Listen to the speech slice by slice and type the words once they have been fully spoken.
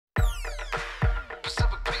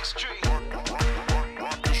Pacific Beat Street.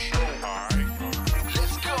 Rock the show.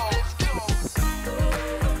 Let's go.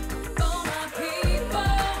 For my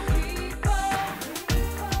people,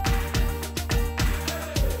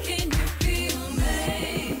 can you feel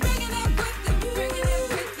me? Bringing it with the new, bringing it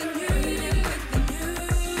with the new.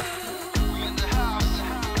 We in the house.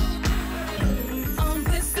 On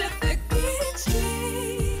Pacific Beat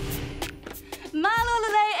Street.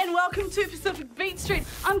 Malolole and welcome to Pacific Beat Street.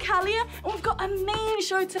 I'm Kalia and we've got a main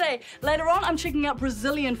show today. Later on, I'm checking out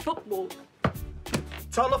Brazilian football.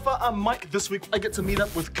 Talofa, I'm Mike. This week I get to meet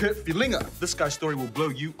up with Kurt Fielinga. This guy's story will blow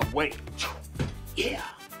you away. Yeah.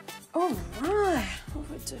 All right, what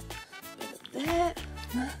we do? Bit of that.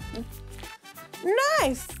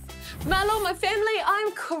 Nice. Malo, my family,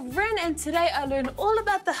 I'm Corinne, and today I learn all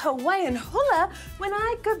about the Hawaiian hula when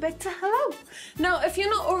I go back to hello. Now, if you're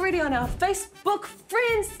not already on our Facebook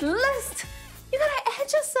friends list, you gotta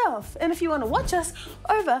add yourself. And if you want to watch us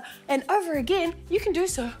over and over again, you can do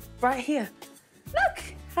so right here.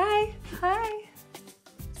 Look, hi.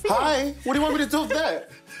 See ya. Hi, what do you want me to do with that?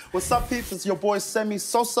 What's up, peeps? It's your boy, Sammy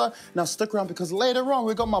Sosa. Now stick around because later on,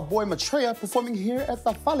 we got my boy, Maitreya, performing here at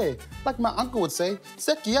the Fale. Like my uncle would say,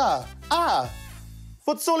 Sekia.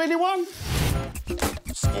 Futsal, anyone?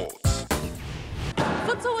 Sports.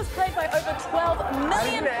 Futsal is played by over 12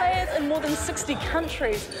 million players in more than 60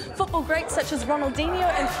 countries. Football greats such as Ronaldinho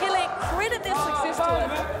and Pele credit their success to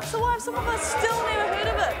it. So why have some of us still never heard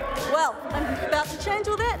of it? Well, I'm about to change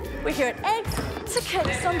all that. We're here at Eggs to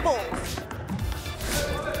kick some balls.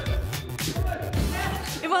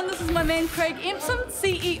 Everyone, this is my man Craig Empson,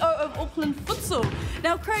 CEO of Auckland Futsal.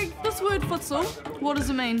 Now, Craig, this word futsal, what does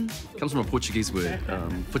it mean? It comes from a Portuguese word,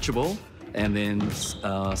 futebol, and then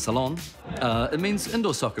salon. It means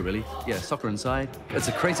indoor soccer, really. Yeah, soccer inside. It's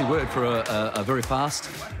a crazy word for a very fast,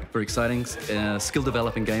 very exciting,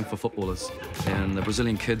 skill-developing game for footballers. And the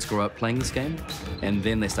Brazilian kids grow up playing this game, and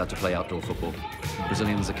then they start to play outdoor football.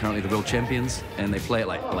 Brazilians are currently the world champions, and they play it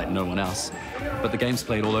like no one else. But the game's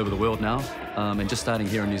played all over the world now, and just starting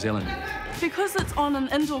here in New Zealand. Because it's on an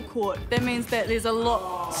indoor court, that means that there's a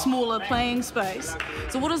lot smaller playing space.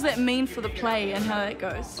 So what does that mean for the play and how that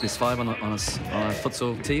goes? There's 5 on a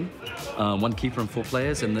futsal team, 1 keeper and 4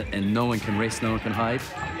 players, and no one can rest, no one can hide.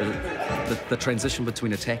 The transition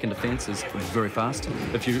between attack and defence is very fast.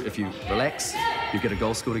 If you relax, you get a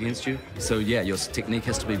goal scored against you. So yeah, your technique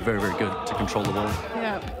has to be very, very good to control the ball.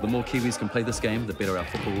 Yeah. The more Kiwis can play this game, the better our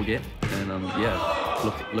football will get. And yeah,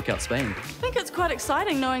 look out Spain. I think it's quite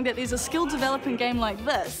exciting knowing that there's a skill-developing game like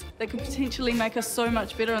this that could potentially make us so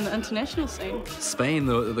much better in the international scene. Spain,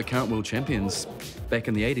 the current world champions, back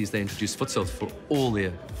in the 80s, they introduced futsal for all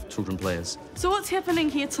their children players. So what's happening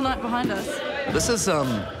here tonight behind us? This is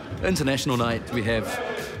international night. We have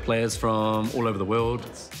players from all over the world,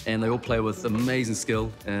 and they all play with amazing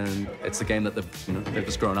skill, and it's a game that they've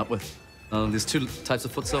just grown up with. There's 2 types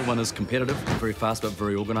of futsal. One is competitive, very fast but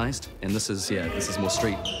very organised, and this is more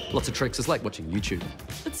street. Lots of tricks. It's like watching YouTube.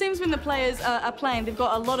 It seems when the players are playing, they've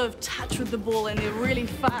got a lot of touch with the ball and they're really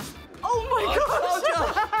fast. Oh my gosh!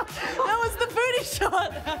 That was the booty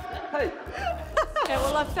shot! Hey. Okay,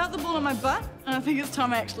 well, I felt the ball in my butt, and I think it's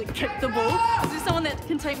time I actually kick the ball. Is there someone that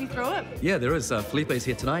can take me through it? Yeah, there is. Felipe's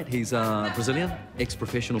here tonight. He's a Brazilian,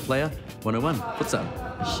 ex-professional player, 101, futsal.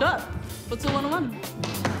 Sure. Futsal 101.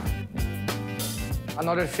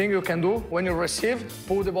 Another thing you can do when you receive,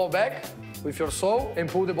 pull the ball back with your soul and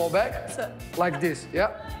pull the ball back like this,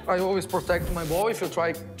 yeah? I always protect my ball if you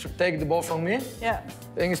try to take the ball from me. Yeah.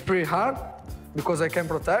 And it's pretty hard because I can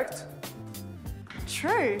protect.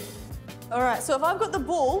 True. All right, so if I've got the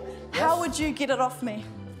ball, how would you get it off me?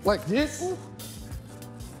 Like this.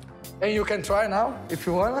 And you can try now if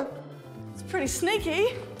you wanna. It's pretty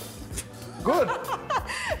sneaky. Good.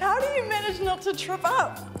 How do you manage not to trip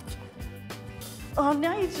up? Oh,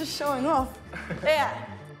 now you're just showing off.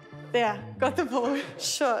 There, got the ball.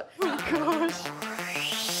 Shot. Oh my gosh.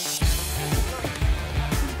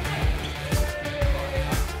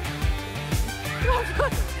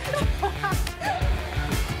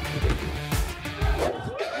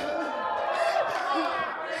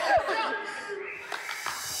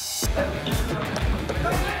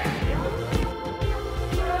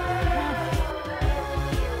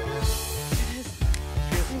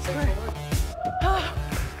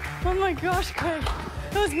 Oh my gosh, Craig.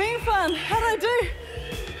 It was mean fun. How'd I do?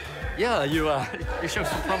 Yeah, you showed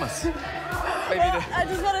some promise. Well, I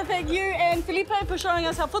just want to thank you and Felipe for showing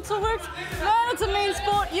us how futsal works. Learn it's a mean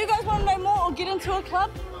sport. You guys want to know more or get into a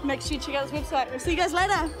club? Make sure you check out his website. We'll see you guys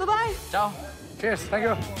later. Bye-bye. Ciao. Cheers. Thank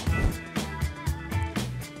you.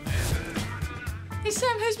 Hey,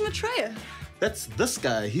 Sam, who's Maitreya? That's this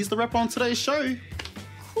guy. He's the rapper on today's show.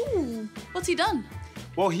 Ooh, what's he done?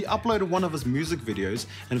 Well, he uploaded one of his music videos,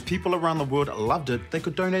 and if people around the world loved it, they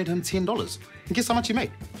could donate him $10. And guess how much he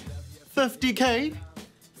made? 50K.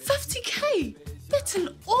 50K? That's an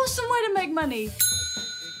awesome way to make money.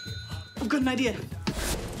 I've got an idea.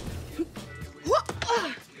 What?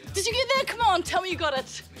 Did you get that? Come on, tell me you got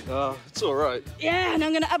it. It's all right. Yeah, and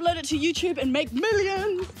I'm gonna upload it to YouTube and make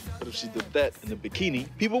millions. But if she did that in a bikini,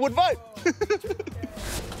 people would vote.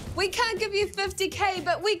 We can't give you 50K,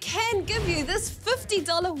 but we can give you this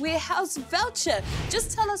 $50 warehouse voucher.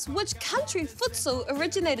 Just tell us which country futsal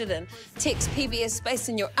originated in. Text PBS space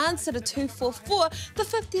in your answer to 244. The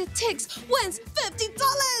 50th text wins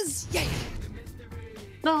 $50. Yay!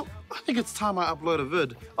 Now, I think it's time I upload a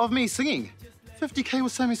vid of me singing. 50K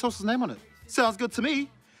with Sammy Sosa's name on it. Sounds good to me.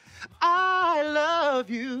 I love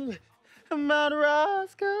you, Mount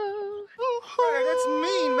Roscoe. Hey, that's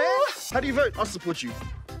mean, man. How do you vote? I'll support you.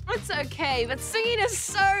 It's okay, but singing is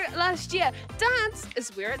so last year. Dance is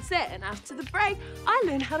where it's at, and after the break, I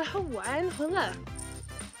learned how to Hawaiian hula.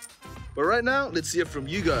 But right now, let's hear from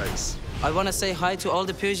you guys. I want to say hi to all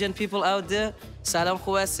the Persian people out there. Salam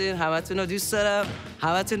khuwasin, hamatun do salam,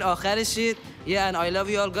 hamatun akharishit. Yeah, and I love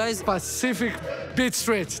you all, guys. Pacific Beach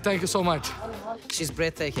Street. Thank you so much. She's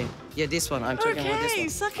breathtaking. Yeah, this one. I'm talking about Okay,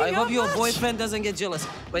 this one. sucking I hope up your much. boyfriend doesn't get jealous.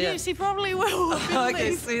 But yeah. Yes, he probably will.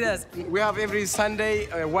 Okay, see that. We have every Sunday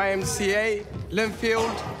YMCA,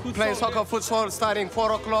 Linfield, playing soccer futsal starting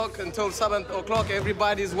 4 o'clock until 7 o'clock.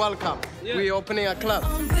 Everybody's welcome. We're opening a club.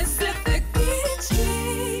 On Pacific Beach.